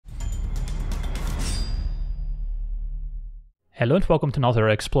Hello and welcome to another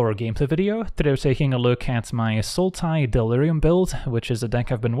Explorer gameplay video. Today we're taking a look at my Sultai Delirium build, which is a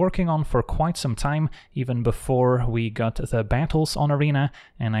deck I've been working on for quite some time, even before we got the battles on Arena,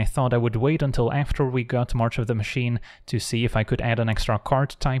 and I thought I would wait until after we got March of the Machine to see if I could add an extra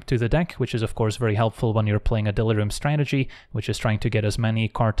card type to the deck, which is of course very helpful when you're playing a Delirium strategy, which is trying to get as many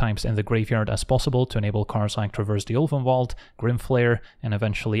card types in the graveyard as possible to enable cards like Traverse the Ulvenwald, Flayer, and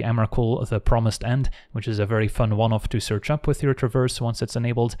eventually Emrakul, the Promised End, which is a very fun one-off to search up with your Traverse once it's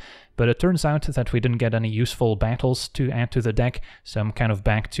enabled. But it turns out that we didn't get any useful battles to add to the deck, so I'm kind of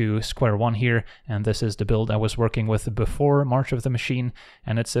back to square one here, and this is the build I was working with before March of the Machine,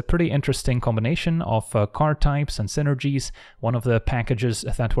 and it's a pretty interesting combination of card types and synergies. One of the packages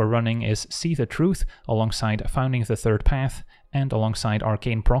that we're running is See the Truth alongside Founding the Third Path, and alongside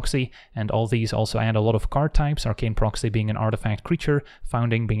Arcane Proxy, and all these also add a lot of card types, Arcane Proxy being an artifact creature,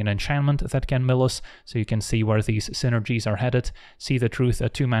 Founding being an enchantment that can mill us, so you can see where these synergies are headed. See the Truth, a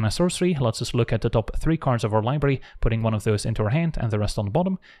 2-mana sorcery, lets us look at the top 3 cards of our library, putting one of those into our hand and the rest on the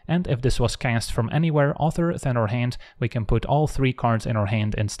bottom, and if this was cast from anywhere other than our hand, we can put all 3 cards in our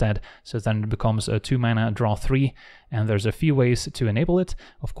hand instead, so then it becomes a 2-mana draw 3, and there's a few ways to enable it.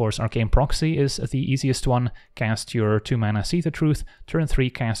 Of course, Arcane Proxy is the easiest one. Cast your 2-mana See the Truth, turn 3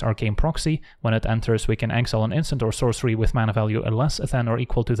 cast Arcane Proxy. When it enters, we can exile an instant or sorcery with mana value less than or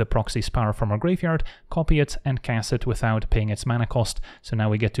equal to the proxy's power from our graveyard, copy it, and cast it without paying its mana cost. So now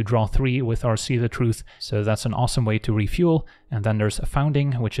we get to draw 3 with our See the Truth, so that's an awesome way to refuel. And then there's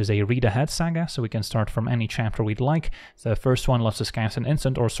Founding, which is a read-ahead saga, so we can start from any chapter we'd like. The first one lets us cast an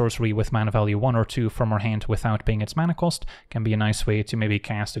instant or sorcery with mana value 1 or 2 from our hand without paying its mana cost. Can be a nice way to maybe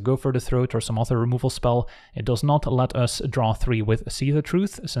cast a Go for the Throat or some other removal spell. It does not let us draw 3 with See the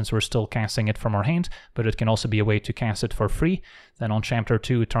Truth, since we're still casting it from our hand, but it can also be a way to cast it for free. Then on chapter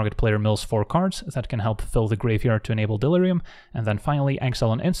 2, target player mills 4 cards that can help fill the graveyard to enable Delirium, and then finally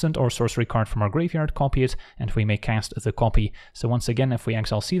exile an instant or sorcery card from our graveyard, copy it, and we may cast the copy. So once again, if we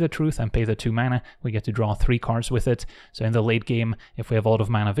exile See the Truth and pay the 2 mana, we get to draw 3 cards with it. So in the late game, if we have a lot of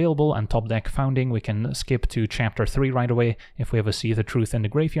mana available and top deck Founding, we can skip to chapter 3 right away if we have a See the Truth in the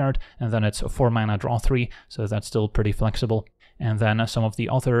graveyard, and then it's 4 mana draw 3, so that's still pretty flexible. And then some of the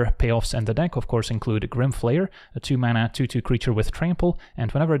other payoffs in the deck, of course, include Flayer, a 2-mana 2/2 creature with trample,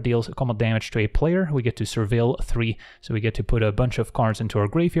 and whenever it deals combat damage to a player, we get to surveil 3, so we get to put a bunch of cards into our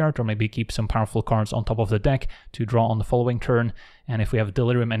graveyard, or maybe keep some powerful cards on top of the deck to draw on the following turn. And if we have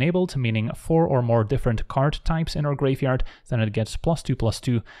Delirium enabled, meaning 4 or more different card types in our graveyard, then it gets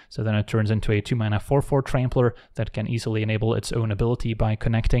 +2/+2, so then it turns into a 2-mana 4/4 Trampler that can easily enable its own ability by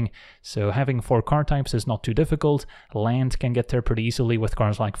connecting. So having 4 card types is not too difficult. Land can get there pretty easily with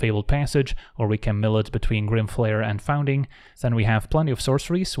cards like Fabled Passage, or we can mill it between Flayer and Founding. Then we have plenty of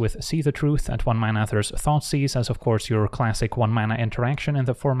sorceries with See the Truth. At 1 mana there's Thoughtseize, as of course your classic 1-mana interaction in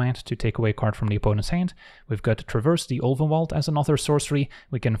the format to take away a card from the opponent's hand. We've got Traverse the Ulvenwald as another sorcery.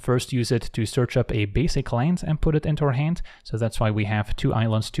 We can first use it to search up a basic land and put it into our hand, so that's why we have 2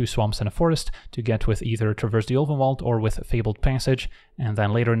 islands, 2 swamps, and a forest to get with either Traverse the Ulvenwald or with Fabled Passage. And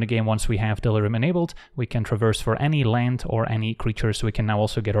then later in the game, once we have Delirium enabled, we can traverse for any land or any creature, so we can now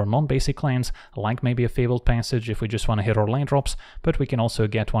also get our non-basic lands, like maybe a Fabled Passage if we just want to hit our land drops, but we can also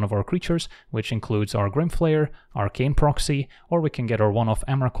get one of our creatures, which includes our Flayer, Arcane Proxy, or we can get our one-off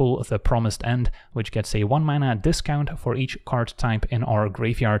Emrakul, the Promised End, which gets a 1-mana discount for each card type in our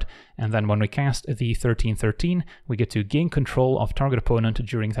graveyard. And then when we cast the 13/13, we get to gain control of target opponent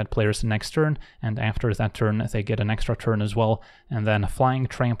during that player's next turn, and after that turn they get an extra turn as well. And then Flying,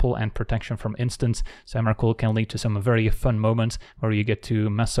 Trample, and Protection from Instants. So Emrakul can lead to some very fun moments where you get to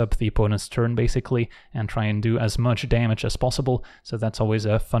mess up the opponent's turn basically and try and do as much damage as possible, so that's always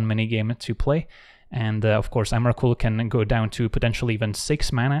a fun minigame to play. And of course Emrakul can go down to potentially even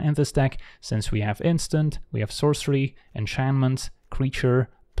 6 mana in this deck, since we have instant, we have sorcery, enchantment, creature,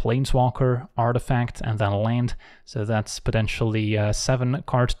 planeswalker, artifact, and then land. So that's potentially 7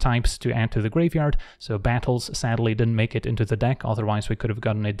 card types to add to the graveyard. So battles sadly didn't make it into the deck, otherwise we could have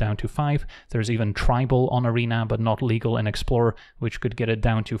gotten it down to 5. There's even tribal on Arena, but not legal in Explorer, which could get it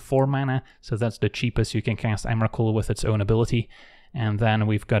down to 4 mana. So that's the cheapest you can cast Emrakul with its own ability. And then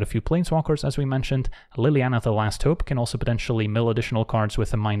we've got a few planeswalkers, as we mentioned. Liliana, the Last Hope, can also potentially mill additional cards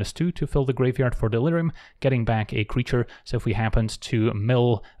with a -2 to fill the graveyard for Delirium, getting back a creature. So if we happened to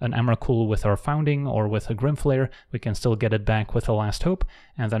mill an Emrakul with our Founding or with a Flayer, we can still get it back with the Last Hope.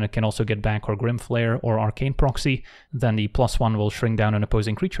 And then it can also get back our Flayer or Arcane Proxy. Then the +1 will shrink down an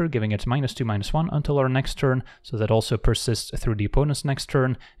opposing creature, giving it -2/-1 until our next turn. So that also persists through the opponent's next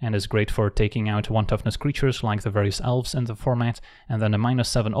turn and is great for taking out 1 toughness creatures like the various elves in the format. And then a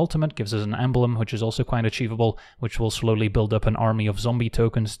 -7 ultimate gives us an emblem, which is also quite achievable, which will slowly build up an army of zombie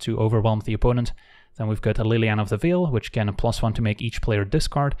tokens to overwhelm the opponent. Then we've got a Liliana of the Veil, which can a +1 to make each player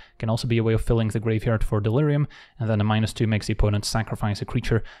discard, can also be a way of filling the graveyard for Delirium, and then a -2 makes the opponent sacrifice a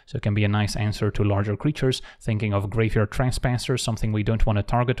creature, so it can be a nice answer to larger creatures, thinking of Graveyard Trespassers, something we don't want to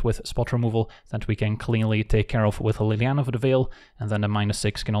target with spot removal, that we can cleanly take care of with a Liliana of the Veil, and then a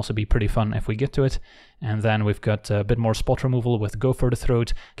 -6 can also be pretty fun if we get to it. And then we've got a bit more spot removal with Go for the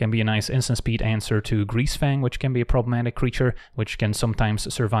Throat, can be a nice instant speed answer to Greasefang, which can be a problematic creature, which can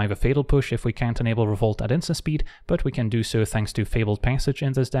sometimes survive a Fatal Push if we can't enable Revolt at instant speed, but we can do so thanks to Fabled Passage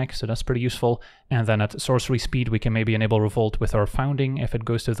in this deck, so that's pretty useful. And then at sorcery speed we can maybe enable Revolt with our Founding if it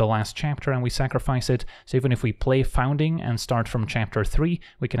goes to the last chapter and we sacrifice it, so even if we play Founding and start from chapter 3,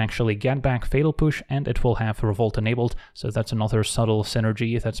 we can actually get back Fatal Push and it will have Revolt enabled, so that's another subtle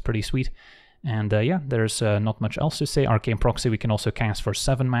synergy that's pretty sweet. And yeah, there's not much else to say. Arcane Proxy we can also cast for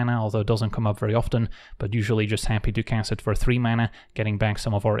 7 mana, although it doesn't come up very often, but usually just happy to cast it for 3 mana, getting back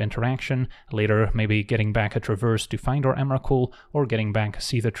some of our interaction, later maybe getting back a Traverse to find our Emrakul, or getting back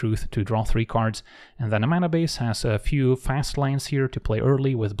See the Truth to draw 3 cards. And then a mana base has a few fast lands here to play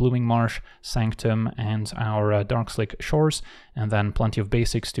early with Blooming Marsh, Sanctum, and our Darkslick Shores, and then plenty of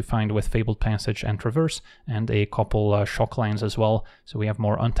basics to find with Fabled Passage and Traverse, and a couple shock lands as well, so we have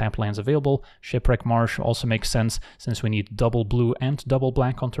more untapped lands available. Shipwreck Marsh also makes sense since we need double blue and double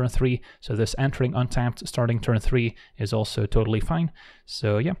black on turn 3, so this entering untapped starting turn 3 is also totally fine.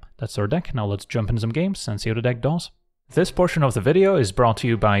 So yeah, that's our deck. Now let's jump into some games and see how the deck does. This portion of the video is brought to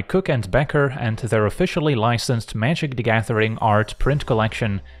you by Cook and Becker and their officially licensed Magic the Gathering art print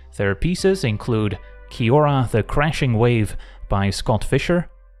collection. Their pieces include Kiora the Crashing Wave by Scott Fisher,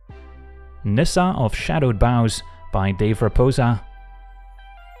 Nissa of Shadowed Boughs by Dave Raposa,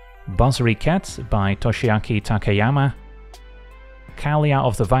 Buzzry Cat by Toshiaki Takayama, Kalia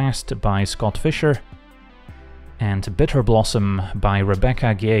of the Vast by Scott Fisher, and Bitter Blossom by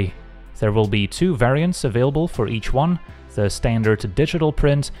Rebecca Gay. There will be 2 variants available for each one, the standard digital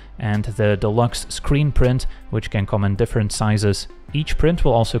print and the deluxe screen print, which can come in different sizes. Each print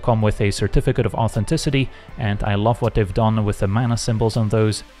will also come with a certificate of authenticity, and I love what they've done with the mana symbols on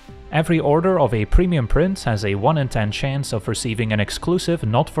those. Every order of a premium print has a 1 in 10 chance of receiving an exclusive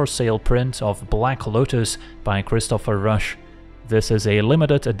not-for-sale print of Black Lotus by Christopher Rush. This is a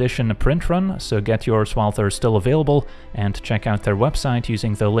limited edition print run, so get yours while they're still available, and check out their website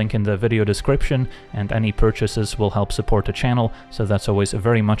using the link in the video description, and any purchases will help support the channel, so that's always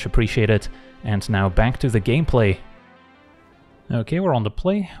very much appreciated. And now back to the gameplay. Okay, we're on the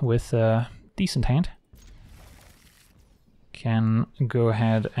play with a decent hand. Can go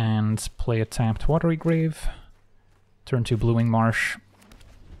ahead and play a tapped Watery Grave. Turn to Blooming Marsh,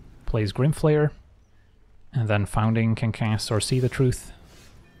 plays Grimflayer, and then Founding can cast or See the Truth,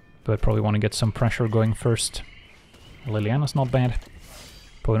 but probably want to get some pressure going first. Liliana's not bad.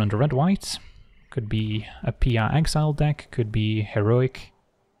 Opponent red-white, could be a Pia Exile deck, could be Heroic.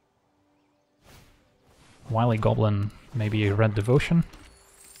 Wily Goblin, maybe a Red Devotion.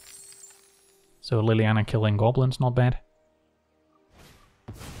 So Liliana killing goblins, not bad.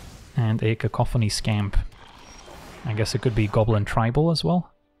 And a Cacophony Scamp. I guess it could be Goblin Tribal as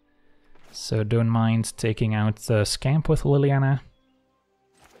well. So don't mind taking out the Scamp with Liliana.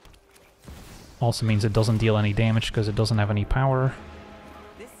 Also means it doesn't deal any damage because it doesn't have any power.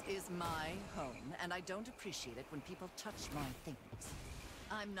 This is my home, and I don't appreciate it when people touch my things.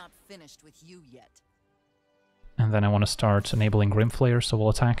 I'm not finished with you yet. And then I want to start enabling Grimflayer, so we'll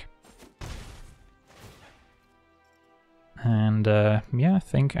attack. And yeah, I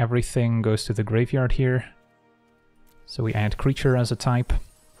think everything goes to the graveyard here. So we add creature as a type,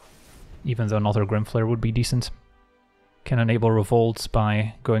 even though another Grimflayer would be decent. Can enable Revolt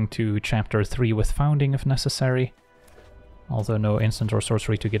by going to chapter 3 with Founding if necessary, although no instant or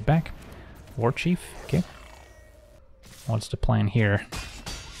sorcery to get back. War Chief, okay. What's the plan here?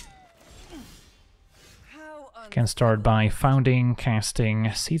 Can start by Founding,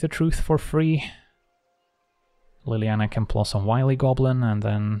 casting See the Truth for free. Liliana can plus on Wily Goblin and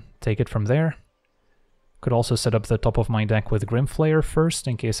then take it from there. Could also set up the top of my deck with Grimflayer first,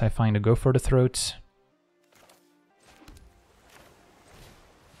 in case I find a Go for the Throat.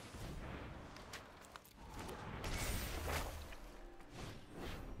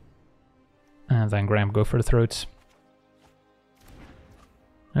 And then grab Go for the Throat.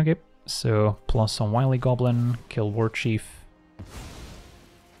 Okay, so plus on Wily Goblin, kill War Chief.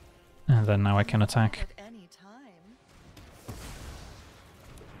 And then now I can attack.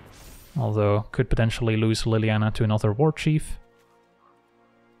 Although, could potentially lose Liliana to another War Chief.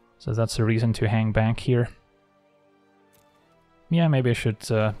 So that's a reason to hang back here. Yeah, maybe I should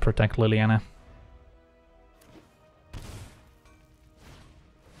protect Liliana.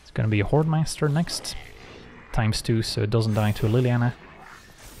 It's gonna be a Horde Master next. ×2, so it doesn't die to Liliana.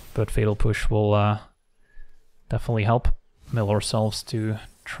 But Fatal Push will definitely help mill ourselves to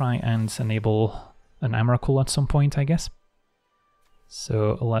try and enable an Emrakul at some point, I guess.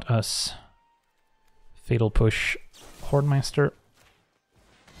 So let us Fatal Push Horde Master.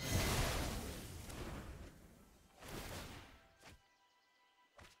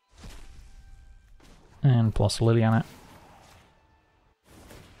 And plus Liliana.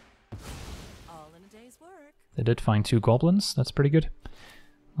 All in a day's work. They did find 2 goblins, that's pretty good.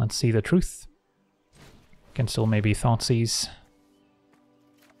 Let's see the truth. Can still maybe Thoughtseize.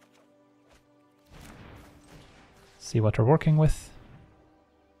 See what they're working with.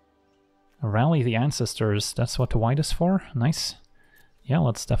 Rally the Ancestors, that's what the white is for. Nice. Yeah,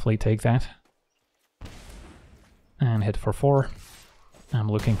 let's definitely take that. And hit for 4. I'm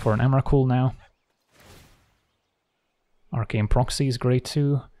looking for an Emrakul now. Arcane Proxy is great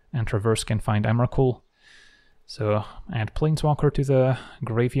too, and Traverse can find Emrakul. So add Planeswalker to the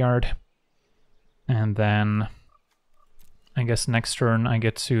graveyard, and then I guess next turn I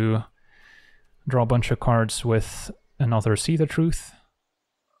get to draw a bunch of cards with another See the Truth.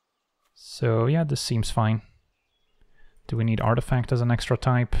 So yeah, this seems fine. Do we need Artifact as an extra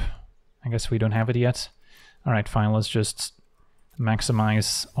type? I guess we don't have it yet. Alright, fine, let's just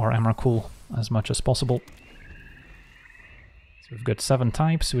maximize our Emrakul as much as possible. So we've got 7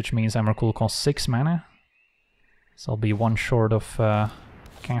 types, which means Emrakul costs 6 mana. So I'll be 1 short of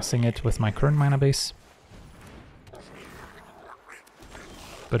casting it with my current mana base.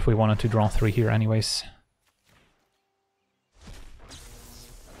 But we wanted to draw 3 here anyways.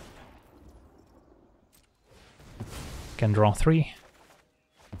 Can draw 3.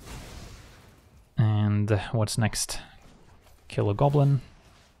 And what's next? Kill a goblin.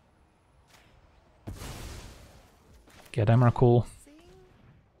 Get Emrakul.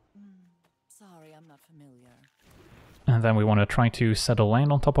 Sorry, I'm not familiar. And then we want to try to set a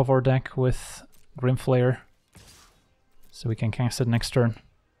land on top of our deck with Flayer, so we can cast it next turn.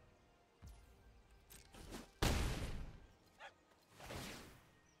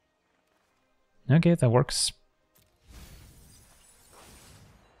 Okay, that works.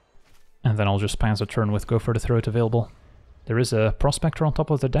 And then I'll just pass a turn with Go for the Throat available. There is a Prospector on top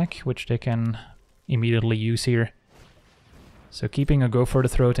of the deck, which they can immediately use here. So keeping a Go for the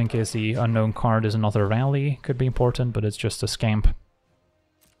Throat in case the unknown card is another Rally could be important, but it's just a scamp.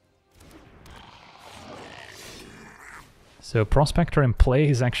 So Prospector in play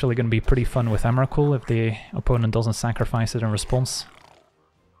is actually going to be pretty fun with Emrakul if the opponent doesn't sacrifice it in response.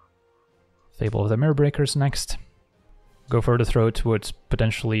 Fable of the Mirrorbreakers next. Go for the Throat would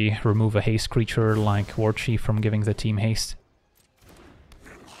potentially remove a haste creature like War Chief from giving the team haste.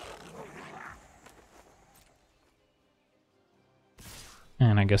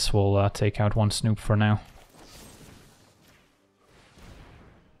 And I guess we'll take out 1 Snoop for now.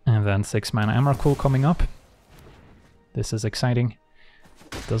 And then 6 mana Emrakul coming up. This is exciting.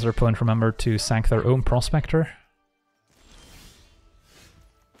 Does our opponent remember to sack their own Prospector?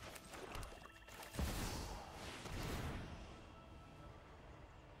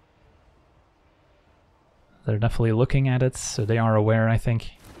 They're definitely looking at it, so they are aware, I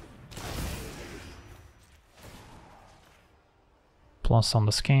think. Plus on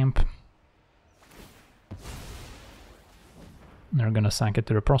the Scamp. They're gonna sack it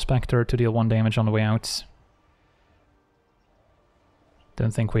to the Prospector to deal 1 damage on the way out.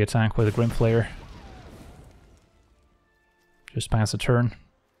 Don't think we attack with a Grimflayer. Just pass a turn.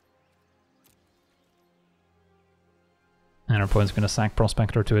 And our opponent's gonna sack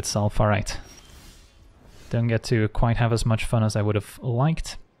Prospector to itself, alright. Don't get to quite have as much fun as I would have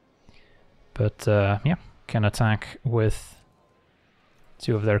liked. But yeah, can attack with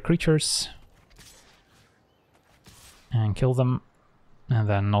 2 of their creatures. And kill them. And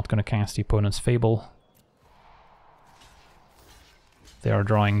then not gonna cast the opponent's Fable. They are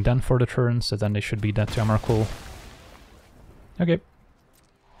drawing Den for the turn, so then they should be dead to Emrakul. Okay.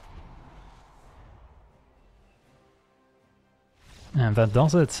 And that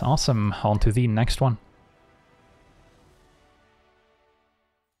does it. Awesome. On to the next one.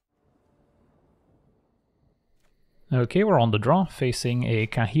 Okay, we're on the draw, facing a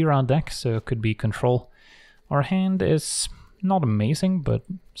Kahira deck, so it could be control. Our hand is not amazing, but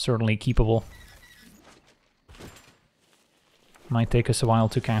certainly keepable. Might take us a while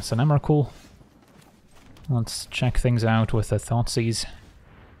to cast an Emrakul. Let's check things out with the Thoughtseize.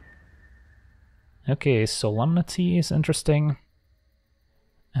 Okay, Solemnity is interesting.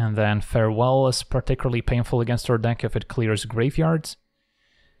 And then Farewell is particularly painful against our deck if it clears graveyards.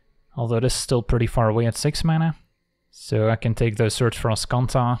 Although it is still pretty far away at 6 mana. So I can take the Search for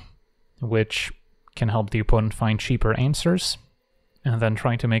Azcanta, which can help the opponent find cheaper answers. And then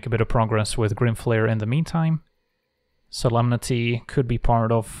try to make a bit of progress with Grimflayer in the meantime. Solemnity could be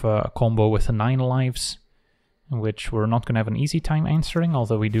part of a combo with 9 lives, which we're not going to have an easy time answering,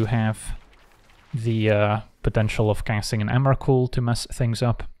 although we do have the potential of casting an Emrakul to mess things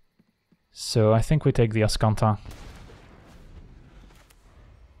up. So I think we take the Azcanta.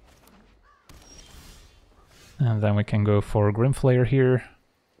 And then we can go for Grimflayer here.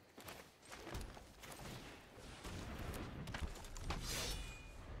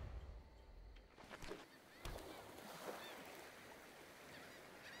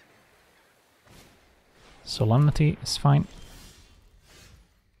 Solemnity is fine.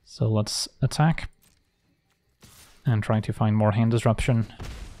 So let's attack and try to find more hand disruption.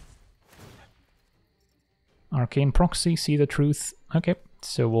 Arcane Proxy, see the truth. Okay,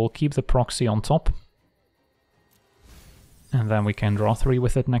 so we'll keep the proxy on top. And then we can draw 3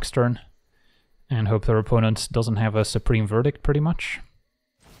 with it next turn. And hope their opponent doesn't have a Supreme Verdict, pretty much.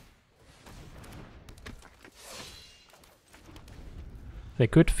 They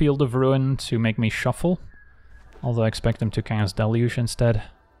could Field of Ruin to make me shuffle, although I expect them to cast Deluge instead.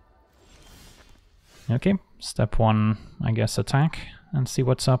 Okay, step 1, I guess attack and see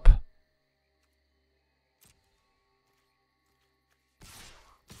what's up.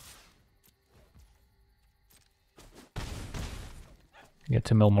 Get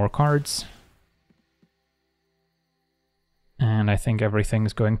to mill more cards. And I think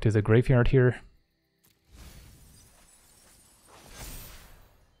everything's going to the graveyard here.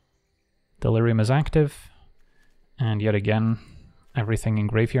 Delirium is active. And yet again, everything in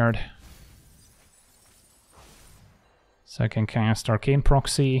graveyard. So I can cast Arcane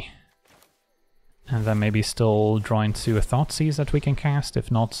Proxy. And then maybe still draw into a Thoughtseize that we can cast,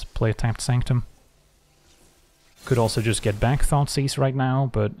 if not, play a tapped Sanctum. Could also just get back Thoughtseize right now,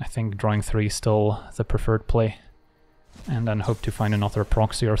 but I think drawing 3 is still the preferred play. And then hope to find another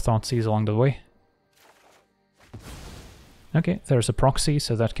Proxy or Thoughtseize along the way. Okay, there's a Proxy,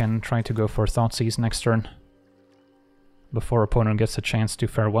 so that can try to go for Thoughtseize next turn. Before opponent gets a chance to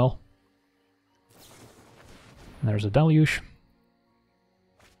Farewell. There's a Deluge.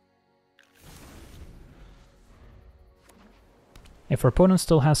 If our opponent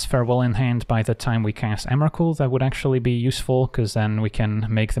still has Farewell in hand by the time we cast Emrakul, that would actually be useful, because then we can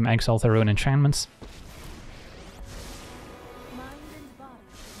make them exile their own enchantments. Mind and body,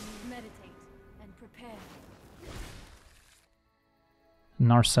 meditate and prepare.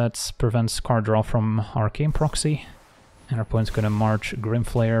 Narset prevents card draw from Arcane Proxy, and our opponent's going to march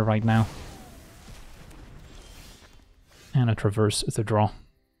Grimflayer right now. And a Traverse the draw.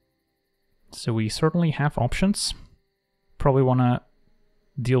 So we certainly have options. Probably want to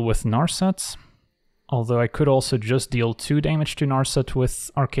deal with Narset, although I could also just deal 2 damage to Narset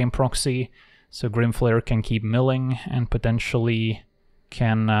with Arcane Proxy, so Grimflayer can keep milling and potentially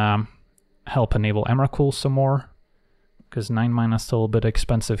can help enable Emrakul some more, because 9 mana is still a bit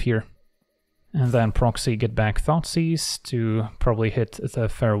expensive here. And then Proxy get back Thoughtseize to probably hit the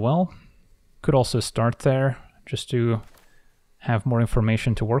Farewell. Could also start there, just to have more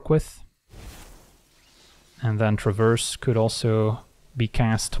information to work with. And then Traverse could also be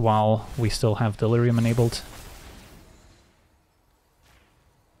cast while we still have Delirium enabled.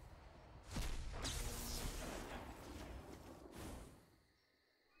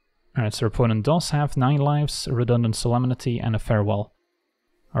 Alright, so our opponent does have 9 lives, a Redundant Solemnity, and a Farewell.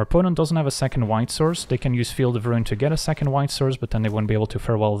 Our opponent doesn't have a second white source. They can use Field of Ruin to get a second white source, but then they won't be able to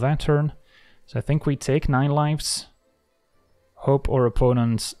Farewell that turn. So I think we take 9 lives. Hope our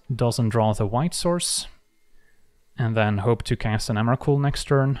opponent doesn't draw the white source. And then hope to cast an Emrakul next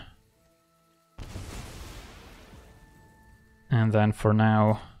turn. And then for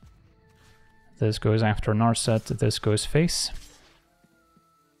now, this goes after Narset, this goes face.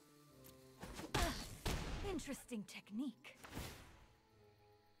 Interesting technique.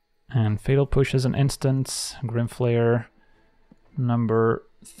 And Fatal Push is an instant. Grimflayer number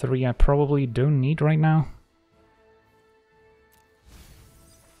 3 I probably don't need right now.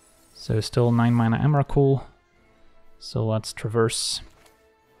 So still 9 mana Emrakul. So let's Traverse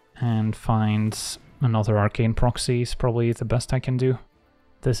and find another Arcane Proxy is probably the best I can do.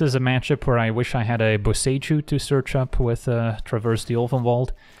 This is a matchup where I wish I had a Boseiju to search up with Traverse the Ulvenwald,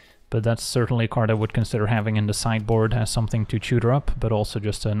 but that's certainly a card I would consider having in the sideboard as something to tutor up, but also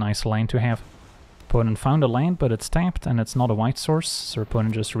just a nice land to have. Opponent found a land, but it's tapped and it's not a white source, so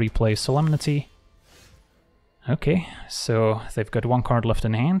opponent just replays Solemnity. Okay, so they've got one card left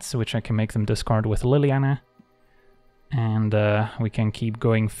in hand, which I can make them discard with Liliana. And we can keep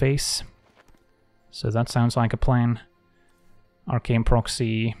going face. So that sounds like a plan. Arcane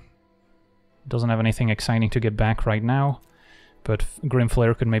Proxy doesn't have anything exciting to get back right now, but Grim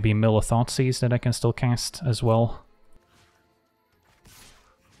Flare could maybe mill a Thoughtseize that I can still cast as well.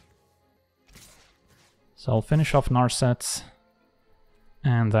 So I'll finish off Narset,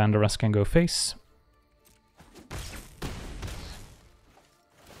 and then the rest can go face.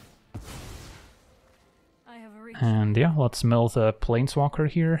 And yeah, let's mill the Planeswalker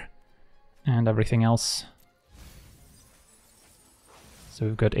here, and everything else. So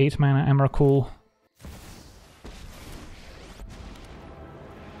we've got 8 mana Emrakul.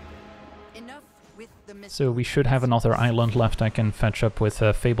 So we should have another island left I can fetch up with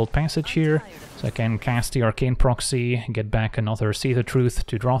a Fabled Passage here. So I can cast the Arcane Proxy, get back another See the Truth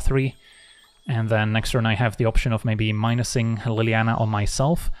to draw 3. And then next turn I have the option of maybe minusing Liliana on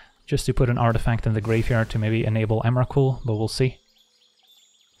myself, just to put an artifact in the graveyard to maybe enable Emrakul, but we'll see.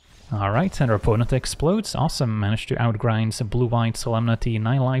 Alright, and our opponent explodes. Awesome, managed to outgrind blue-white Solemnity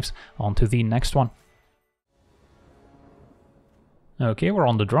 9 lives. On to the next one. Okay, we're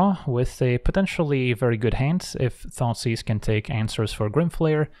on the draw with a potentially very good hand if Thoughtseize can take answers for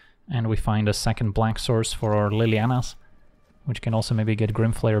Grimflayer, and we find a second black source for our Lilianas, which can also maybe get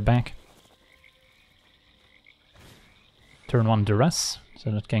Grimflayer back. Turn 1 Duress,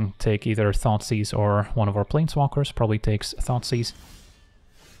 so that can take either Thoughtseize or one of our Planeswalkers, probably takes Thoughtseize.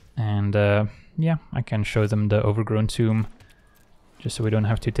 And yeah, I can show them the Overgrown Tomb, just so we don't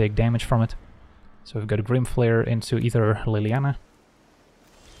have to take damage from it. So we've got a Grimflayer into either Liliana.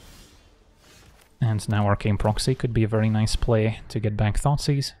 And now Arcane Proxy could be a very nice play to get back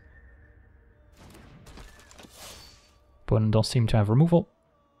Thoughtseize. Opponent does seem to have removal.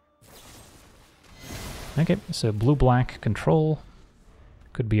 Okay, so blue-black control.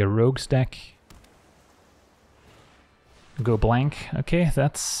 Could be a Rogue's deck. Go blank. Okay,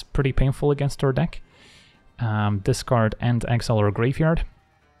 that's pretty painful against our deck. Discard and exile our graveyard.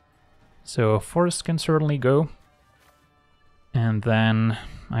 So Forest can certainly go. And then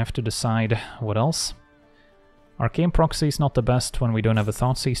I have to decide what else. Arcane Proxy is not the best when we don't have a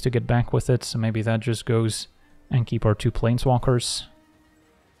Thoughtseize to get back with it, so maybe that just goes and keep our 2 Planeswalkers.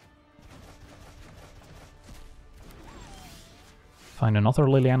 Find another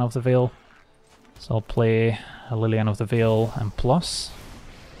Liliana of the Veil. So I'll play a Liliana of the Veil and plus,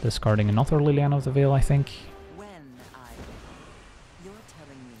 discarding another Liliana of the Veil, I think.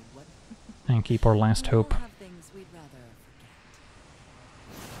 And keep our last hope.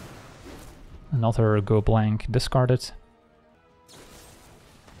 Another go blank, discard it.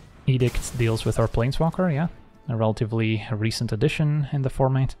 Edict deals with our Planeswalker, yeah. A relatively recent addition in the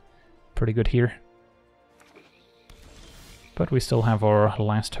format. Pretty good here. But we still have our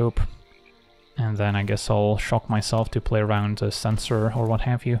last hope. And then I guess I'll shock myself to play around a Censor or what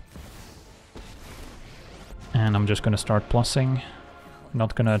have you. And I'm just gonna start plussing.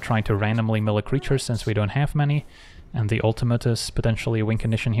 Not gonna try to randomly mill a creature since we don't have many. And the ultimate is potentially a win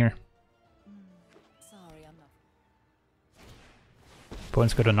condition here.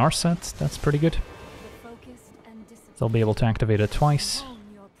 Opponent's got a Narset, that's pretty good. They'll be able to activate it twice.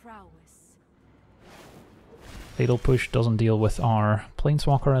 Fatal Push doesn't deal with our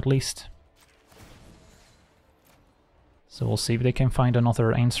Planeswalker at least. So we'll see if they can find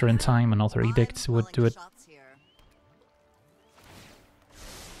another answer in time, another Edict would do it.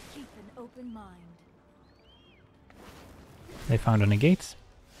 They found a negate.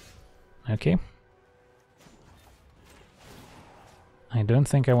 Okay. I don't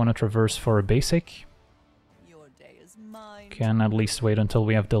think I want to traverse for a basic. Can at least wait until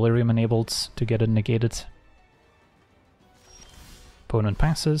we have Delirium enabled to get it negated. Opponent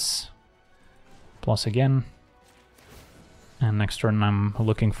passes. Plus again. And next turn I'm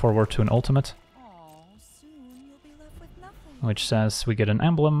looking forward to an ultimate. Which says we get an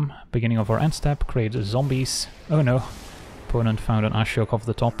emblem, beginning of our end step, create zombies. Oh no. Opponent found an Ashok off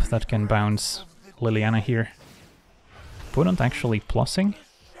the top that can bounce Liliana here. Opponent actually plussing.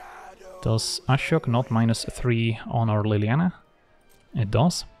 Does Ashok not -3 on our Liliana? It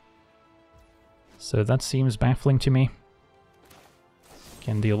does. So that seems baffling to me.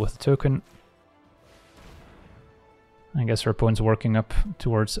 Can deal with the token. I guess our opponent's working up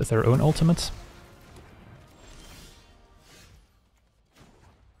towards their own ultimate.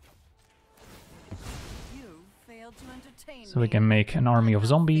 So we can make an army of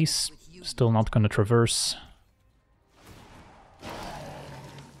zombies. Still not gonna traverse.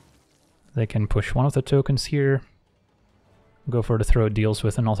 They can push one of the tokens here. Go for the throw, deals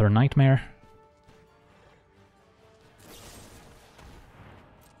with another Nightmare.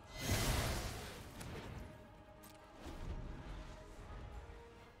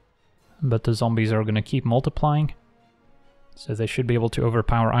 but the zombies are gonna keep multiplying. So they should be able to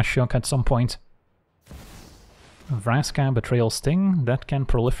overpower Ashiok at some point. Vraska, Betrayal Sting, that can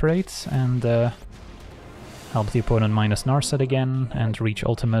proliferate and help the opponent minus Narset again and reach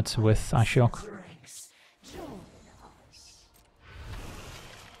ultimate with Ashiok.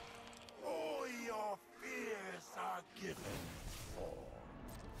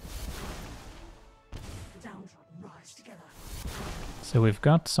 So we've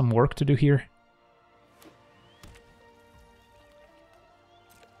got some work to do here.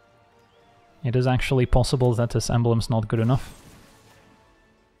 It is actually possible that this emblem's not good enough.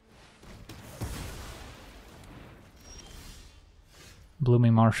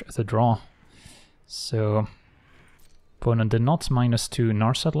 Blooming Marsh the draw. So opponent did not -2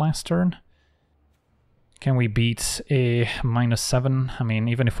 Narset last turn. Can we beat a -7? I mean,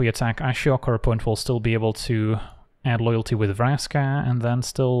 even if we attack Ashiok, our opponent will still be able to add loyalty with Vraska and then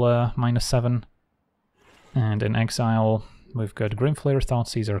still -7. And in exile, we've got Grimflayer,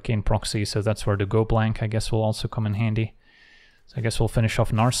 Thoughtseize, Arcane Proxy, so that's where the Go Blank, I guess, will also come in handy. So I guess we'll finish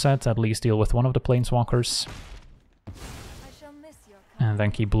off Narset, at least deal with one of the Planeswalkers. And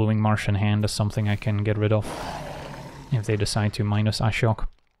then keep Blooming Marsh in hand as something I can get rid of if they decide to minus Ashiok.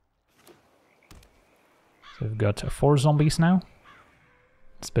 So we've got 4 zombies now.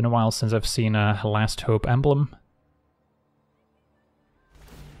 It's been a while since I've seen a Last Hope emblem.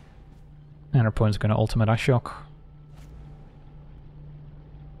 And our opponent's going to ultimate Ashiok.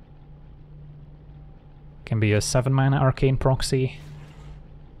 Can be a 7-mana Arcane Proxy.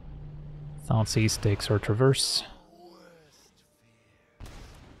 Thoughtseize takes or Traverse.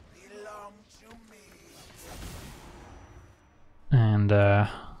 And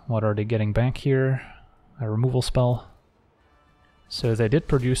what are they getting back here? A removal spell. So they did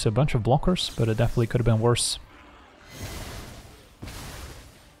produce a bunch of blockers, but it definitely could have been worse.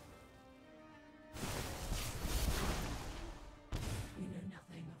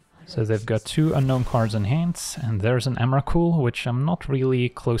 So they've got 2 unknown cards in hand, and there's an Emrakul, which I'm not really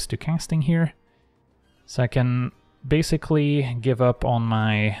close to casting here. So I can basically give up on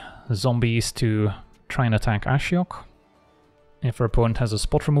my zombies to try and attack Ashiok. If our opponent has a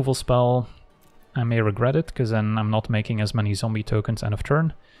spot removal spell, I may regret it, because then I'm not making as many zombie tokens end of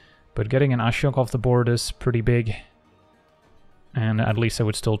turn. But getting an Ashiok off the board is pretty big. And at least I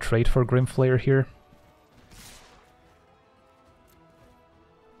would still trade for Grimflayer here.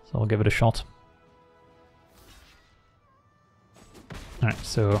 So I'll give it a shot. Alright,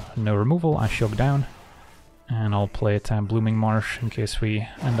 so no removal, Ashiok down. And I'll play it Blooming Marsh in case we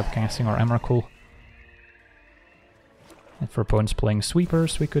end up casting our Emrakul. If our opponent's playing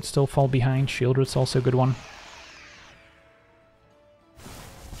sweepers, we could still fall behind. Shieldred's also a good one.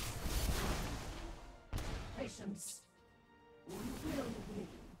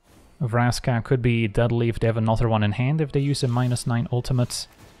 Vraska could be deadly if they have another one in hand if they use a -9 ultimate.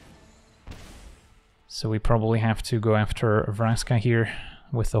 So we probably have to go after Vraska here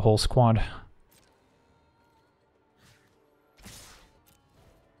with the whole squad.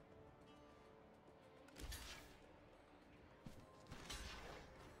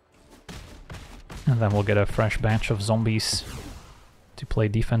 And then we'll get a fresh batch of zombies to play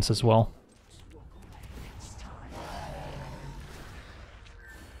defense as well.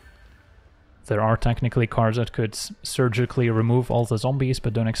 There are technically cards that could surgically remove all the zombies,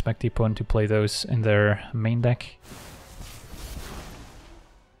 but don't expect the opponent to play those in their main deck.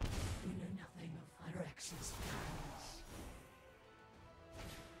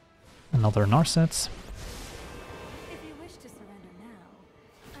 Another Narset.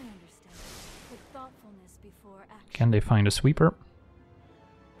 Can they find a sweeper?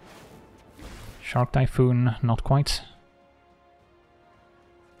 Shark Typhoon, not quite.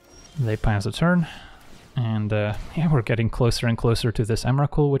 They pass a turn, and yeah, we're getting closer and closer to this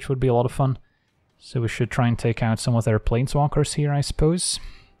Emrakul, which would be a lot of fun. So we should try and take out some of their Planeswalkers here, I suppose,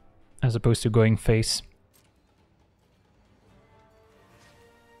 as opposed to going face.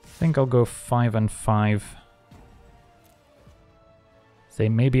 I think I'll go 5 and 5. They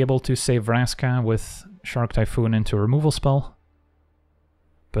may be able to save Vraska with Shark Typhoon into a removal spell,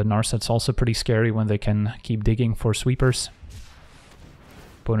 but Narset's also pretty scary when they can keep digging for sweepers.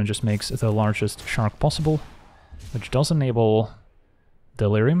 Opponent just makes the largest shark possible, which does enable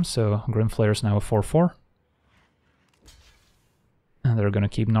Delirium, so Grimflayer's now a 4/4. And they're gonna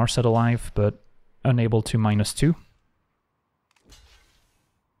keep Narset alive, but unable to -2.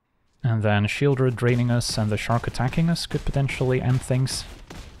 And then Shieldred draining us and the shark attacking us could potentially end things.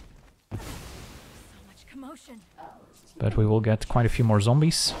 But we will get quite a few more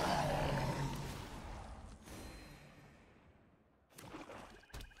zombies.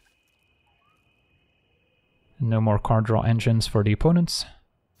 No more card draw engines for the opponents.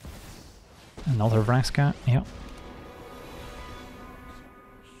 Another Vraska, yeah.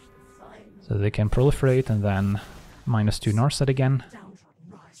 So they can proliferate and then -2 Narset again.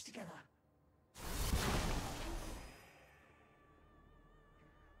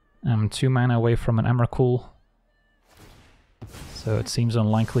 I'm 2 mana away from an Emrakul, so it seems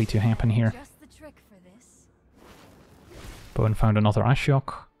unlikely to happen here. Opponent found another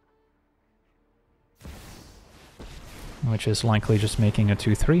Ashiok, which is likely just making a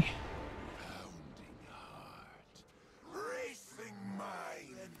 2/3.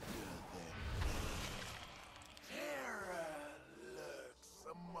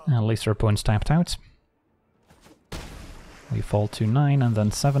 At least our opponent's tapped out. We fall to 9 and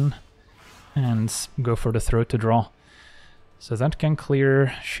then 7, and go for the throat to draw. So that can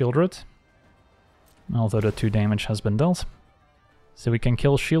clear Shieldred, although the 2 damage has been dealt. So we can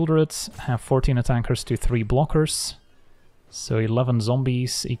kill Shieldred, have 14 attackers to 3 blockers. So 11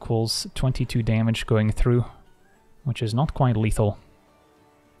 zombies equals 22 damage going through, which is not quite lethal.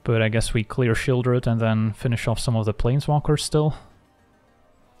 But I guess we clear Shieldred and then finish off some of the Planeswalkers still.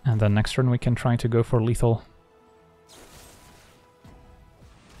 And then next turn we can try to go for lethal.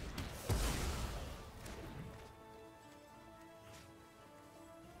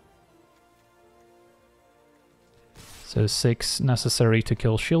 So 6 necessary to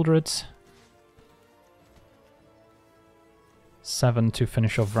kill Shieldred. 7 to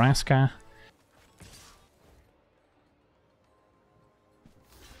finish off Vraska.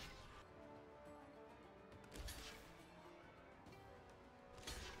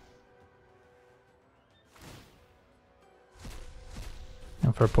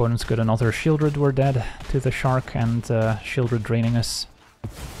 And for opponents, got another Shieldred, we're dead to the Shark and Shieldred draining us.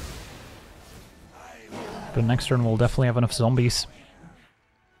 But next turn we'll definitely have enough zombies.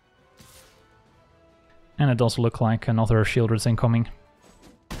 And it does look like another Shieldred's incoming.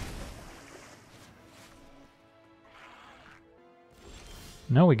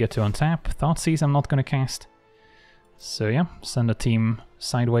 No, we get to untap. Thoughtseize I'm not going to cast. So yeah, send the team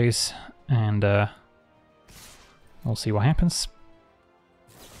sideways and we'll see what happens.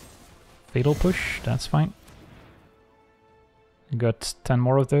 Fatal Push, that's fine. Got 10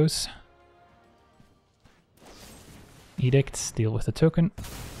 more of those. Edict, deal with the token.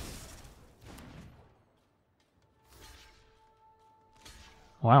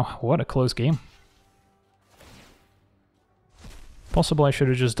 Wow, what a close game. Possible I should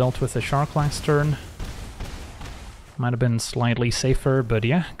have just dealt with the Shark last turn. Might have been slightly safer, but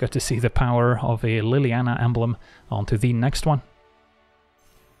yeah, got to see the power of a Liliana emblem. On to the next one.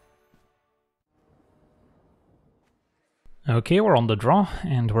 Okay, we're on the draw,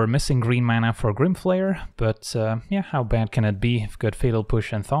 and we're missing green mana for Grimflayer, but yeah, how bad can it be? We've got Fatal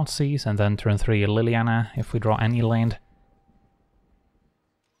Push and Thoughtseize, and then turn 3 Liliana if we draw any land.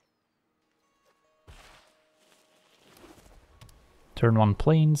 Turn 1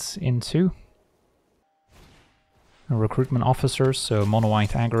 Plains into a Recruitment Officer, so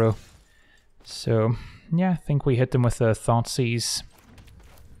mono-white aggro. So yeah, I think we hit them with the Thoughtseize.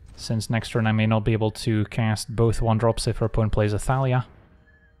 Since next turn I may not be able to cast both 1-drops if our opponent plays a Thalia.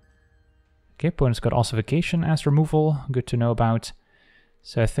 Okay, opponent's got Ossification as removal, good to know about.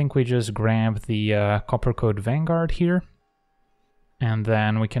 So I think we just grab the Copper Code Vanguard here. And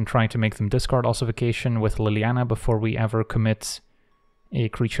then we can try to make them discard Ossification with Liliana before we ever commit a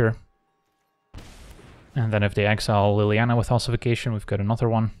creature. And then if they exile Liliana with Ossification, we've got another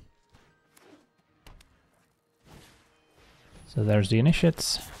one. So there's the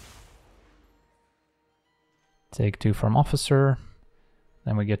initiates. Take 2 from Officer.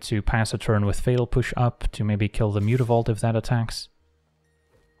 Then we get to pass a turn with Fatal Push up to maybe kill the Mutavault if that attacks.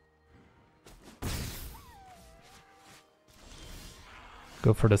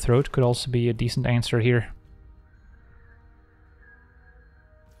 Go for the Throat could also be a decent answer here.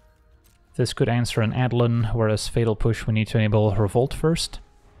 This could answer an Adlin, whereas Fatal Push we need to enable Revolt first.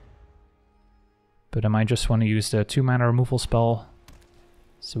 But I might just want to use the 2-mana removal spell,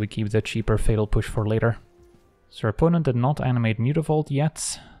 so we keep the cheaper Fatal Push for later. So our opponent did not animate Mutavault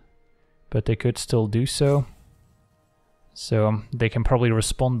yet, but they could still do so. So they can probably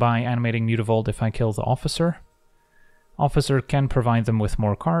respond by animating Mutavault if I kill the Officer. Officer can provide them with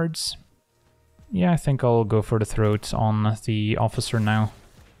more cards. Yeah, I think I'll go for the Throat on the Officer now.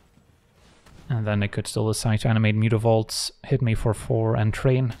 And then they could still decide to animate Mutavault, hit me for 4 and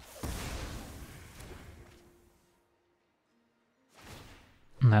train.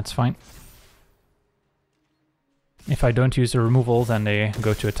 And that's fine. If I don't use the removal, then they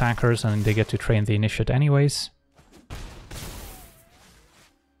go to attackers and they get to train the initiate anyways.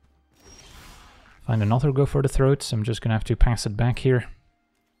 If find another Go for the Throat, so I'm just gonna have to pass it back here.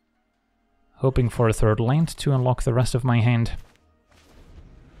 Hoping for a third land to unlock the rest of my hand.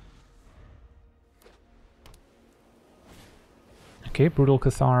 Okay, Brutal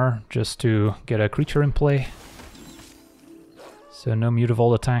Cathar, just to get a creature in play. So no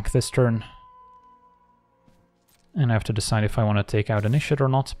Mutavault attack this turn. And I have to decide if I want to take out Initiate or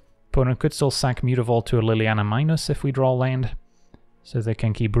not. Opponent could still sack Mutavault to a Liliana minus if we draw land. So they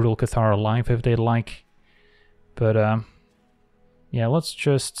can keep Brutal Cathar alive if they'd like. But yeah, let's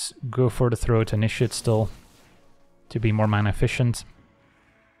just go for the Throat Initiate still, to be more mana efficient.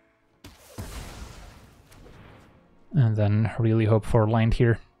 And then really hope for land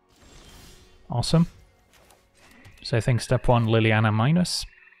here. Awesome. So I think step 1, Liliana minus.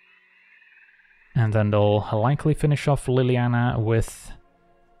 And then they'll likely finish off Liliana with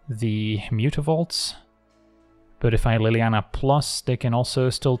the Mutavaults. But if I Liliana plus, they can also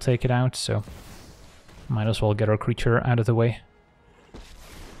still take it out, so might as well get our creature out of the way.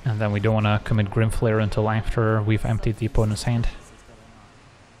 And then we don't want to commit Grimflayer until after we've emptied the opponent's hand.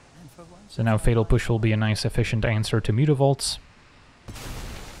 So now Fatal Push will be a nice efficient answer to Mutavaults.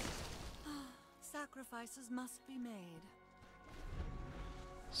 Sacrifices must be made.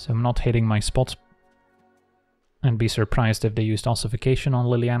 So I'm not hitting my spots. And be surprised if they used Ossification on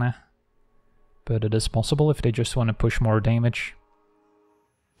Liliana. But it is possible if they just want to push more damage.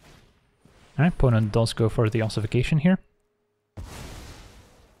 Alright, opponent does go for the Ossification here.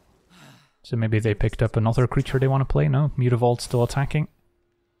 So maybe they picked up another creature they want to play. No, Mutavault still attacking.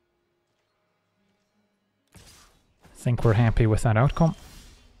 I think we're happy with that outcome.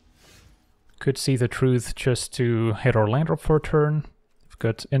 Could see the Truth just to hit our land drop for a turn. We've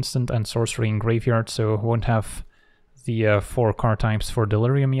got instant and sorcery in graveyard, so won't have the 4 card types for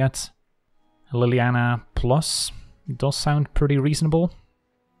Delirium yet. Liliana plus does sound pretty reasonable.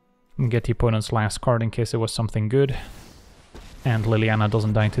 Get the opponent's last card in case it was something good. And Liliana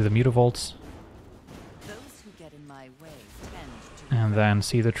doesn't die to the Mutavaults. Those who get in my way tend to And then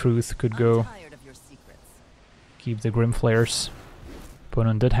See the Truth could go. Keep the Grimflayers.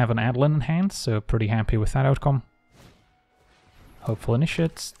 Opponent did have an Adlin in hand, so pretty happy with that outcome. Hopeful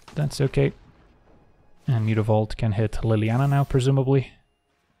Initiates, that's okay. And Mutavault can hit Liliana now, presumably.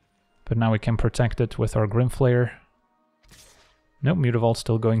 But now we can protect it with our Grimflayer. Nope, Mutavault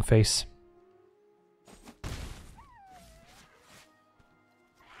still going face.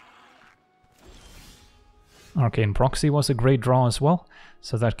 Arcane Proxy was a great draw as well,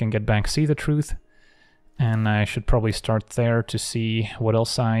 so that can get back See the Truth. And I should probably start there to see what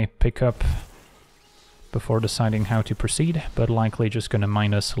else I pick up before deciding how to proceed, but likely just gonna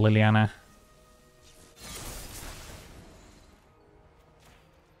minus Liliana.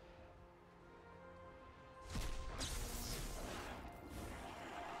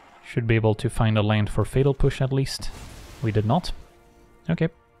 Should be able to find a land for Fatal Push at least. We did not. Okay.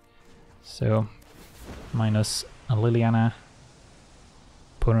 So, minus a Liliana.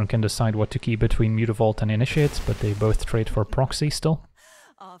 Opponent can decide what to keep between Mutavault and Initiates, but they both trade for Proxy still.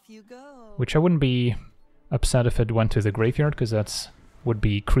 Off you go. Which I wouldn't be upset if it went to the graveyard, because that's would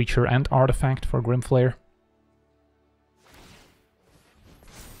be creature and artifact for Grimflayer.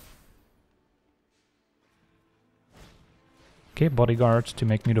 Okay, Bodyguard to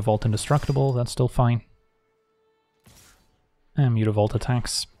make Mutavault indestructible, that's still fine. And Mutavault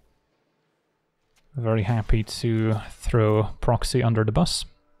attacks. Very happy to throw Proxy under the bus.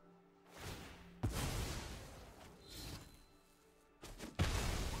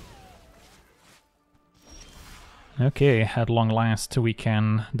 Okay, at long last we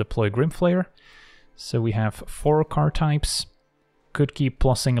can deploy Grimflayer. So we have 4 card types. Could keep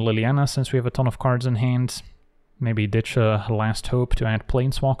plussing Liliana since we have a ton of cards in hand. Maybe ditch a Last Hope to add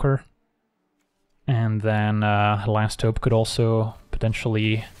Planeswalker. And then Last Hope could also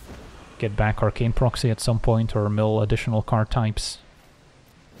potentially get back Arcane Proxy at some point or mill additional card types.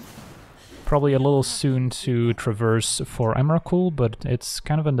 Probably a little soon to traverse for Emrakul, but it's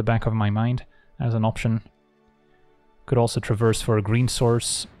kind of in the back of my mind as an option. Could also traverse for a green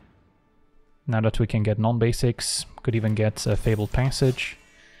source. Now that we can get non-basics, could even get a Fabled Passage.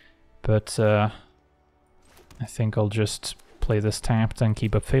 But I think I'll just play this tapped and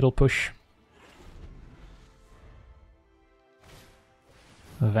keep up Fatal Push.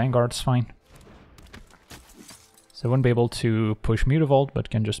 The Vanguard's fine. So I wouldn't be able to push Mutavault,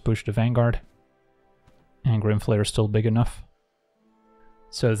 but can just push the Vanguard. And Grimflayer is still big enough.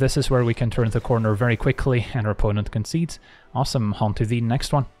 So this is where we can turn the corner very quickly and our opponent concedes. Awesome, on to the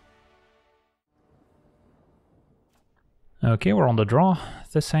next one. Okay, we're on the draw.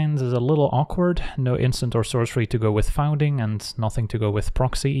 This hand is a little awkward. No instant or sorcery to go with Founding and nothing to go with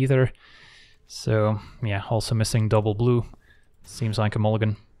Proxy either. So yeah, also missing double blue. Seems like a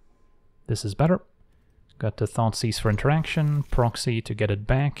mulligan. This is better. Got the Thoughtseize for interaction, proxy to get it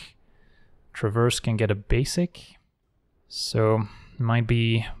back. Traverse can get a basic. So might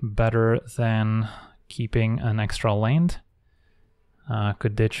be better than keeping an extra land.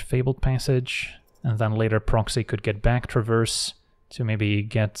 Could ditch Fabled Passage, and then later proxy could get back Traverse to maybe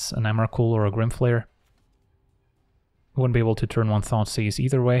get an Emrakul or a Grimflayer. Wouldn't be able to turn one Thoughtseize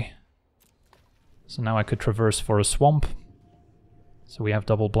either way. So now I could Traverse for a Swamp. So we have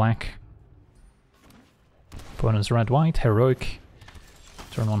double black. Opponent's red-white, Heroic.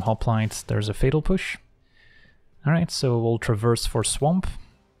 Turn one Hoplite, there's a Fatal Push. Alright, so we'll Traverse for Swamp.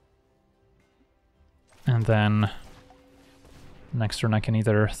 And then next turn I can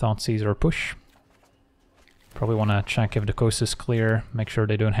either Thoughtseize or push. Probably want to check if the coast is clear, make sure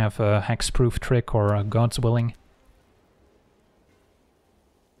they don't have a Hexproof trick or a God's Willing.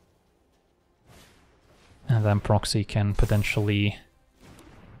 And then proxy can potentially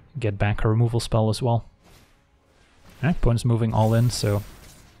get back a removal spell as well. Alright, opponent's moving all in, so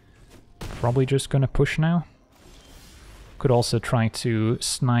probably just gonna push now. Could also try to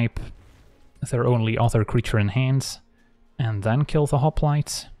snipe their only other creature in hand and then kill the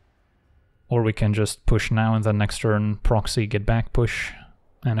Hoplite. Or we can just push now and then next turn proxy, get back, push,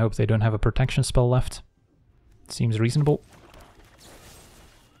 and hope they don't have a protection spell left. Seems reasonable.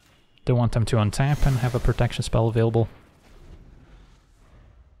 Don't want them to untap and have a protection spell available.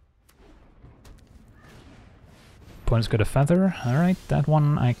 Opponent's got a Feather. Alright, that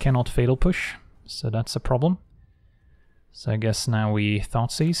one I cannot Fatal Push, so that's a problem. So I guess now we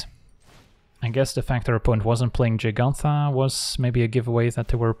Thoughtseize. I guess the fact our opponent wasn't playing Gigantha was maybe a giveaway that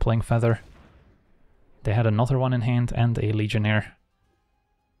they were playing Feather. They had another one in hand and a Legionnaire.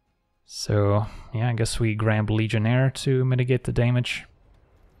 So yeah, I guess we grab Legionnaire to mitigate the damage.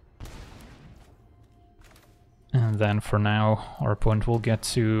 And then for now, our opponent will get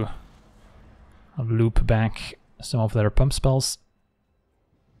to loop back some of their pump spells.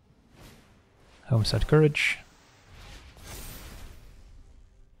 Homestead Courage.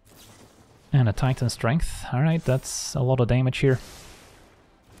 And a Titan Strength. Alright, that's a lot of damage here.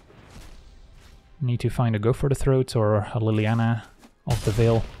 Need to find a Go for the Throat or a Liliana of the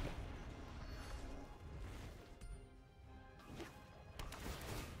Veil.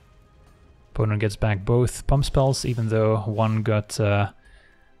 Opponent gets back both pump spells, even though one got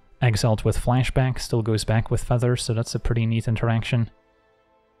exiled with Flashback, still goes back with Feather, so that's a pretty neat interaction.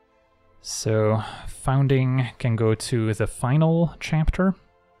 So Founding can go to the final chapter,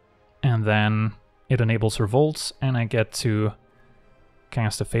 and then it enables Revolt, and I get to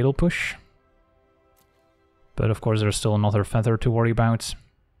cast a Fatal Push. But of course there's still another Feather to worry about.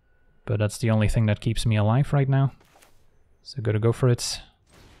 But that's the only thing that keeps me alive right now. So gotta go for it.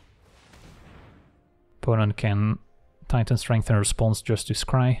 Opponent can Titan Strength in response just to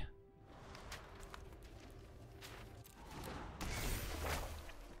Scry.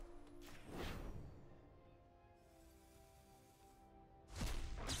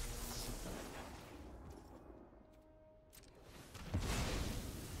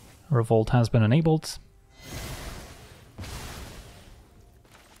 Revolt has been enabled.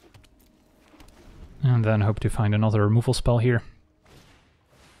 And then hope to find another removal spell here.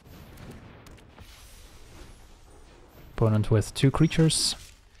 Opponent with 2 creatures.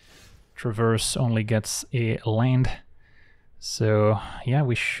 Traverse only gets a land. So yeah,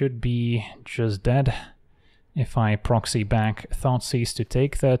 we should be just dead. If I proxy back Thoughtseize to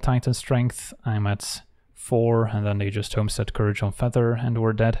take the Titan Strength, I'm at 4, and then they just Homestead Courage on Feather and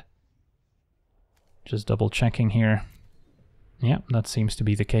we're dead. Just double checking here. Yeah, that seems to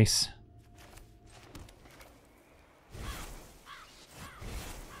be the case.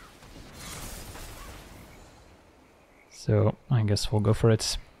 So I guess we'll go for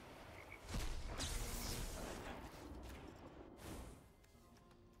it.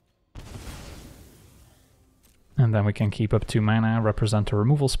 And then we can keep up 2 mana, represent a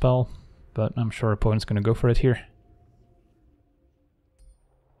removal spell, but I'm sure opponent's gonna go for it here.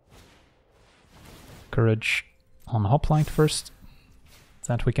 Courage on Hoplite first,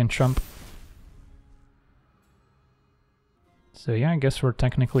 that we can chump. So yeah, I guess we're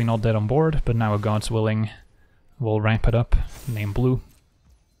technically not dead on board, but now a God's Willing will ramp it up, name blue.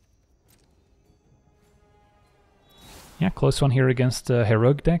 Yeah, close one here against the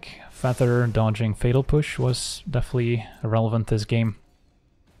Heroic deck. Feather dodging Fatal Push was definitely relevant this game.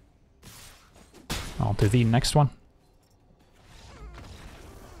 On to the next one.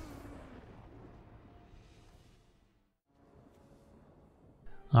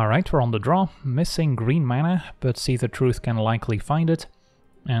 Alright, we're on the draw. Missing green mana, but See the Truth can likely find it.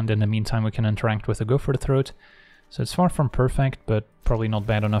 and in the meantime we can interact with the Go for the Throat. So it's far from perfect, but probably not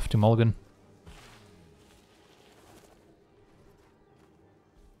bad enough to mulligan.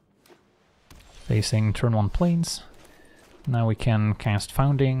 Facing turn 1 plains. Now we can cast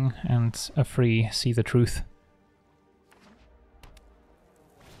Founding and a free See the Truth.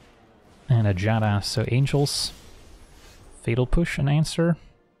 And a Jada, so Angels. Fatal Push an answer.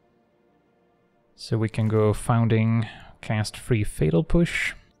 So we can go Founding, cast free Fatal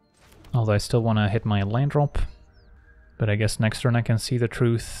Push. Although I still want to hit my land drop. But I guess next turn I can See the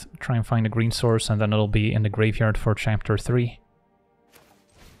Truth, try and find a green source, and then it'll be in the graveyard for chapter 3.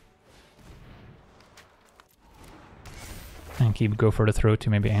 And keep Go for the Throat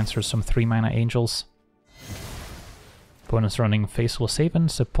to maybe answer some 3-mana Angels. Opponent's running Faceless Haven,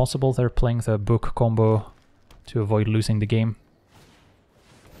 so possible they're playing the Book combo to avoid losing the game.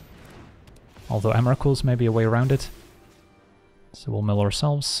 Although Emrakul's maybe a way around it. So we'll mill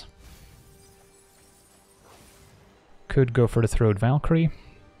ourselves. Could Go for the Throat Valkyrie,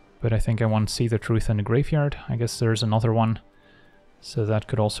 but I think I want See the Truth in the graveyard. I guess there's another one, so that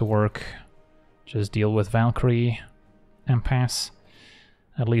could also work. Just deal with Valkyrie and pass.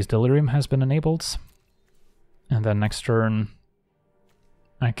 At least Delirium has been enabled. And then next turn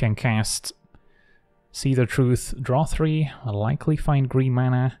I can cast See the Truth, draw 3, I'll likely find green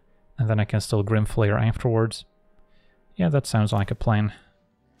mana, and then I can still Grim Flayer afterwards. Yeah, that sounds like a plan.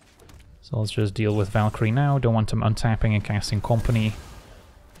 So let's just deal with Valkyrie now. Don't want them untapping and casting Company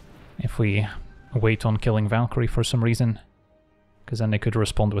if we wait on killing Valkyrie for some reason, because then they could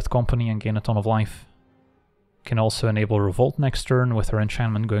respond with Company and gain a ton of life. Can also enable Revolt next turn with her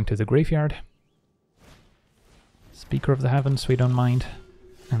enchantment going to the graveyard. Speaker of the Heavens, we don't mind.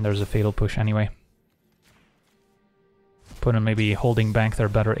 And there's a Fatal Push anyway. Opponent maybe holding back their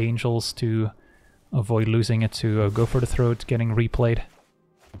better Angels to avoid losing it to Go for the Throat, getting replayed.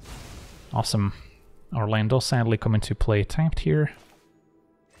 Awesome. Our land does sadly come into play tapped here.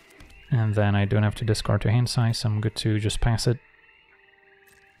 And then I don't have to discard to hand size, I'm good to just pass it.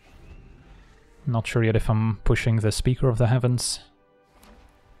 Not sure yet if I'm pushing the Speaker of the Heavens,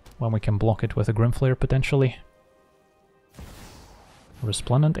 when we can block it with a Grim Flayer potentially.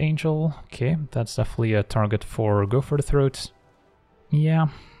 Resplendent Angel, okay, that's definitely a target for Go for the Throat. Yeah,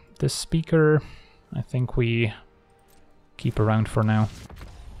 this Speaker, I think we keep around for now.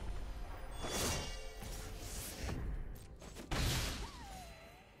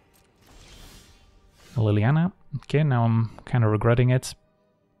 Liliana, okay, now I'm kind of regretting it,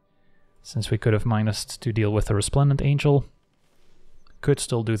 since we could have minused to deal with a Resplendent Angel. Could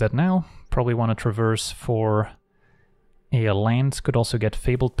still do that now, probably want to traverse for a land, could also get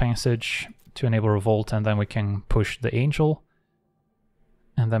Fabled Passage to enable Revolt, and then we can push the Angel.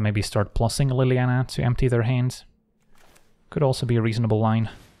 And then maybe start plussing Liliana to empty their hand. Could also be a reasonable line.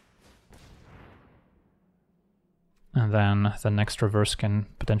 And then the next reverse can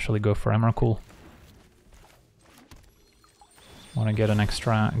potentially go for Emrakul. Want to get an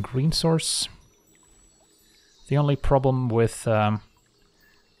extra green source. The only problem with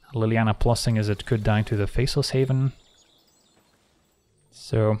Liliana plussing is it could die to the Faceless Haven.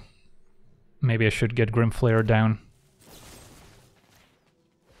 So maybe I should get Grim Flayer down.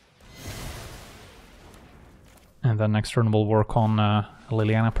 And then next turn we'll work on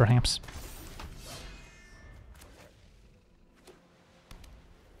Liliana perhaps.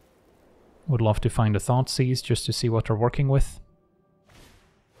 Would love to find a Thoughtseize just to see what they're working with.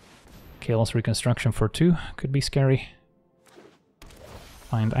 Chaos Reconstruction for 2 could be scary.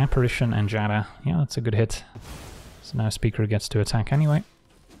 Find Apparition and Jada. Yeah, that's a good hit. So now Speaker gets to attack anyway.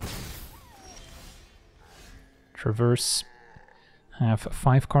 Traverse. Have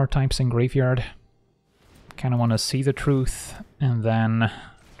 5 card types in graveyard. Kind of want to See the Truth and then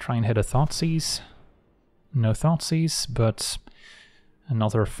try and hit a Thoughtseize. No Thoughtseize, but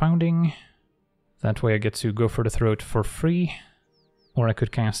another Founding. That way I get to Go for the Throat for free. Or I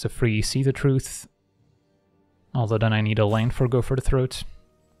could cast a free See the Truth. Although then I need a land for Go for the Throat.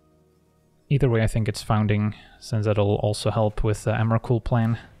 Either way I think it's Founding, since that'll also help with the Emrakul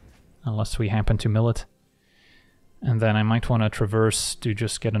plan. Unless we happen to mill it. And then I might want to traverse to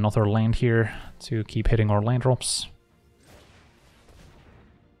just get another land here to keep hitting our land drops.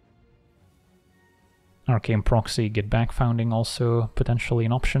 Arcane Proxy, get back Founding also potentially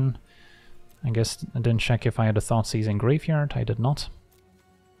an option. I guess I didn't check if I had a Thoughtseize in graveyard, I did not.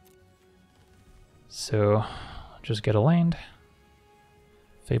 So just get a land.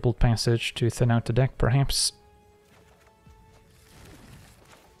 Fabled Passage to thin out the deck perhaps.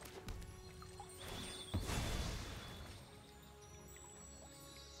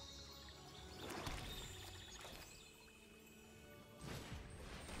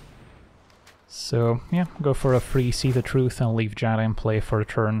 So yeah, go for a free See the Truth and leave Jada in play for a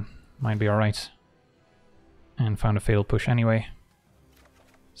turn. Might be alright. And found a Fatal Push anyway.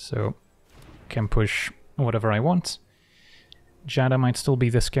 So can push whatever I want. Jada might still be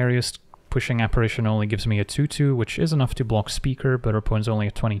the scariest. Pushing Apparition only gives me a 2-2, which is enough to block Speaker, but our opponent's only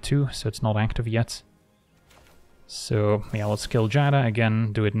at 22, so it's not active yet. So yeah, let's kill Jada.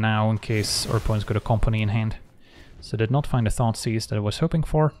 Again, do it now in case our opponent's got a Company in hand. So did not find the Thoughtseize that I was hoping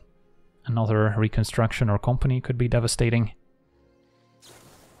for. Another Reconstruction or Company could be devastating.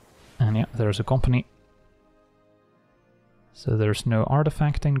 And yeah, there's a Company. So there's no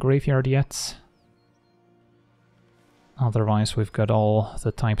artifact in graveyard yet. Otherwise we've got all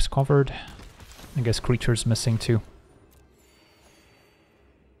the types covered. I guess creatures missing too.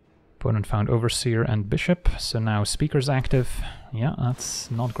 Opponent found Overseer and Bishop, so now Speaker's active. Yeah, that's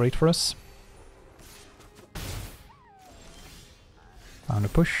not great for us. Found a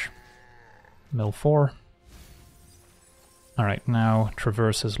push. Mill 4. Alright, now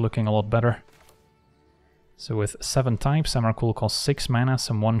Traverse is looking a lot better. So with 7 types, Emrakul costs 6 mana,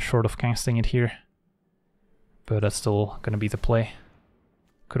 so I'm 1 short of casting it here. But that's still gonna be the play.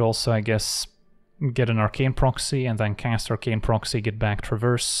 Could also, I guess, get an Arcane Proxy and then cast Arcane Proxy, get back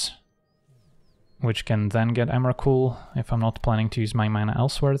Traverse. Which can then get Emrakul, if I'm not planning to use my mana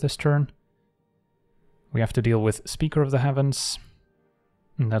elsewhere this turn. We have to deal with Speaker of the Heavens.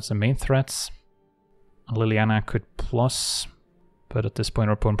 And that's the main threat. Liliana could plus, but at this point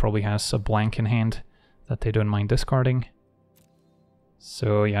our opponent probably has a blank in hand that they don't mind discarding.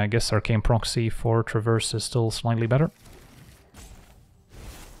 So yeah, I guess Arcane Proxy for Traverse is still slightly better.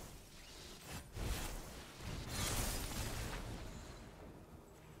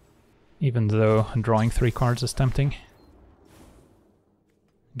 Even though drawing 3 cards is tempting.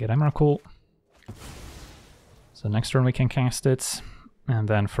 Get Emrakul. So next turn we can cast it, and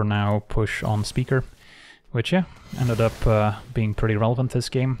then for now push on Speaker. Which, yeah, ended up being pretty relevant this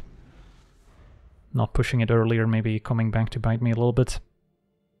game. Not pushing it earlier, maybe coming back to bite me a little bit.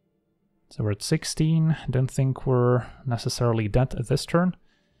 So we're at 16, don't think we're necessarily dead at this turn.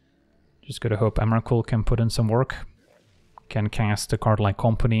 Just gotta hope Emrakul can put in some work. Can cast a card like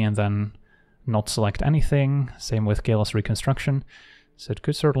Company and then not select anything, same with Gale's Reconstruction, so it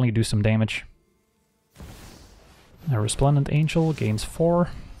could certainly do some damage. A Resplendent Angel gains 4,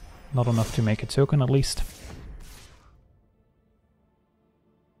 not enough to make a token at least.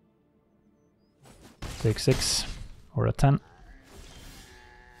 Take 6, or a 10.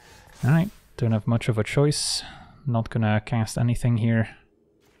 Alright, don't have much of a choice, not gonna cast anything here.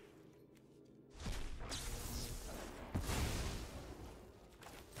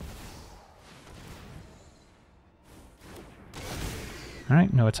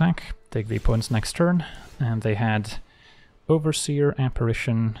 Alright, no attack, take the opponent's next turn, and they had Overseer,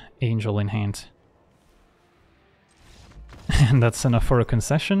 Apparition, Angel in hand. And that's enough for a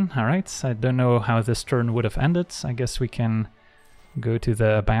concession. Alright, I don't know how this turn would have ended. I guess we can go to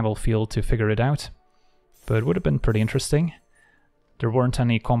the battlefield to figure it out. But it would have been pretty interesting. There weren't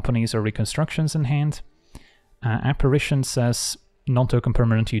any Companies or Reconstructions in hand. Apparition says non-token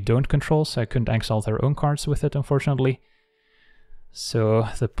permanent you don't control, so I couldn't exile their own cards with it, unfortunately. So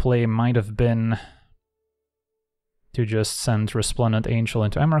the play might have been to just send Resplendent Angel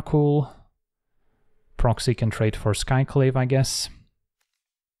into Emrakul. Proxy can trade for Skyclave, I guess.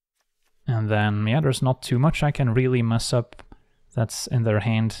 And then, yeah, there's not too much I can really mess up that's in their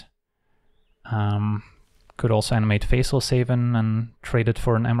hand. Could also animate Faceless Haven and trade it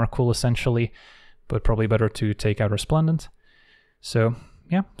for an Emrakul, essentially, but probably better to take out Resplendent. So,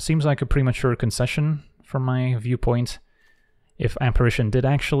 yeah, seems like a premature concession from my viewpoint. If Apparition did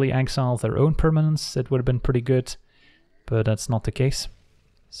actually exile their own permanents, it would have been pretty good, but that's not the case.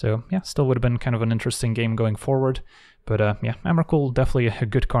 So yeah, still would have been kind of an interesting game going forward, but yeah, Emrakul definitely a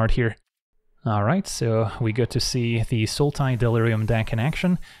good card here. Alright, so we got to see the Sultai Delirium deck in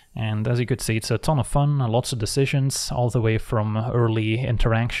action, and as you could see, it's a ton of fun, lots of decisions, all the way from early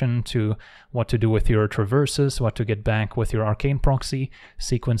interaction to what to do with your traverses, what to get back with your Arcane Proxy,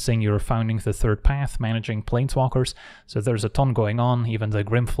 sequencing your Founding the Third Path, managing Planeswalkers, so there's a ton going on. Even the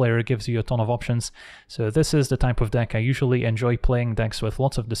Grim Flayer gives you a ton of options. So this is the type of deck I usually enjoy playing, decks with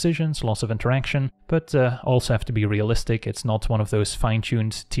lots of decisions, lots of interaction, but also have to be realistic. It's not one of those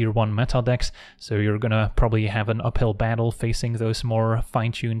fine-tuned tier 1 meta decks, so you're gonna probably have an uphill battle facing those more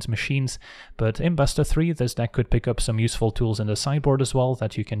fine-tuned machines, but in best of 3 this deck could pick up some useful tools in the sideboard as well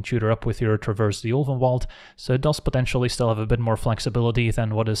that you can tutor up with your Traverse the Ulvenwald, so it does potentially still have a bit more flexibility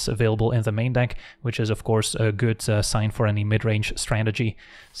than what is available in the main deck, which is of course a good sign for any mid-range strategy.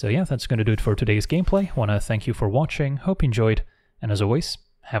 So yeah, that's going to do it for today's gameplay. Want to thank you for watching, hope you enjoyed, and as always,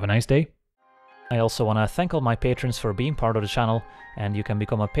 have a nice day. I also want to thank all my patrons for being part of the channel, and you can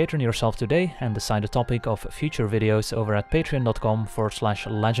become a patron yourself today and decide the topic of future videos over at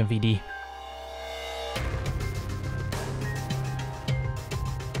patreon.com/legendvd.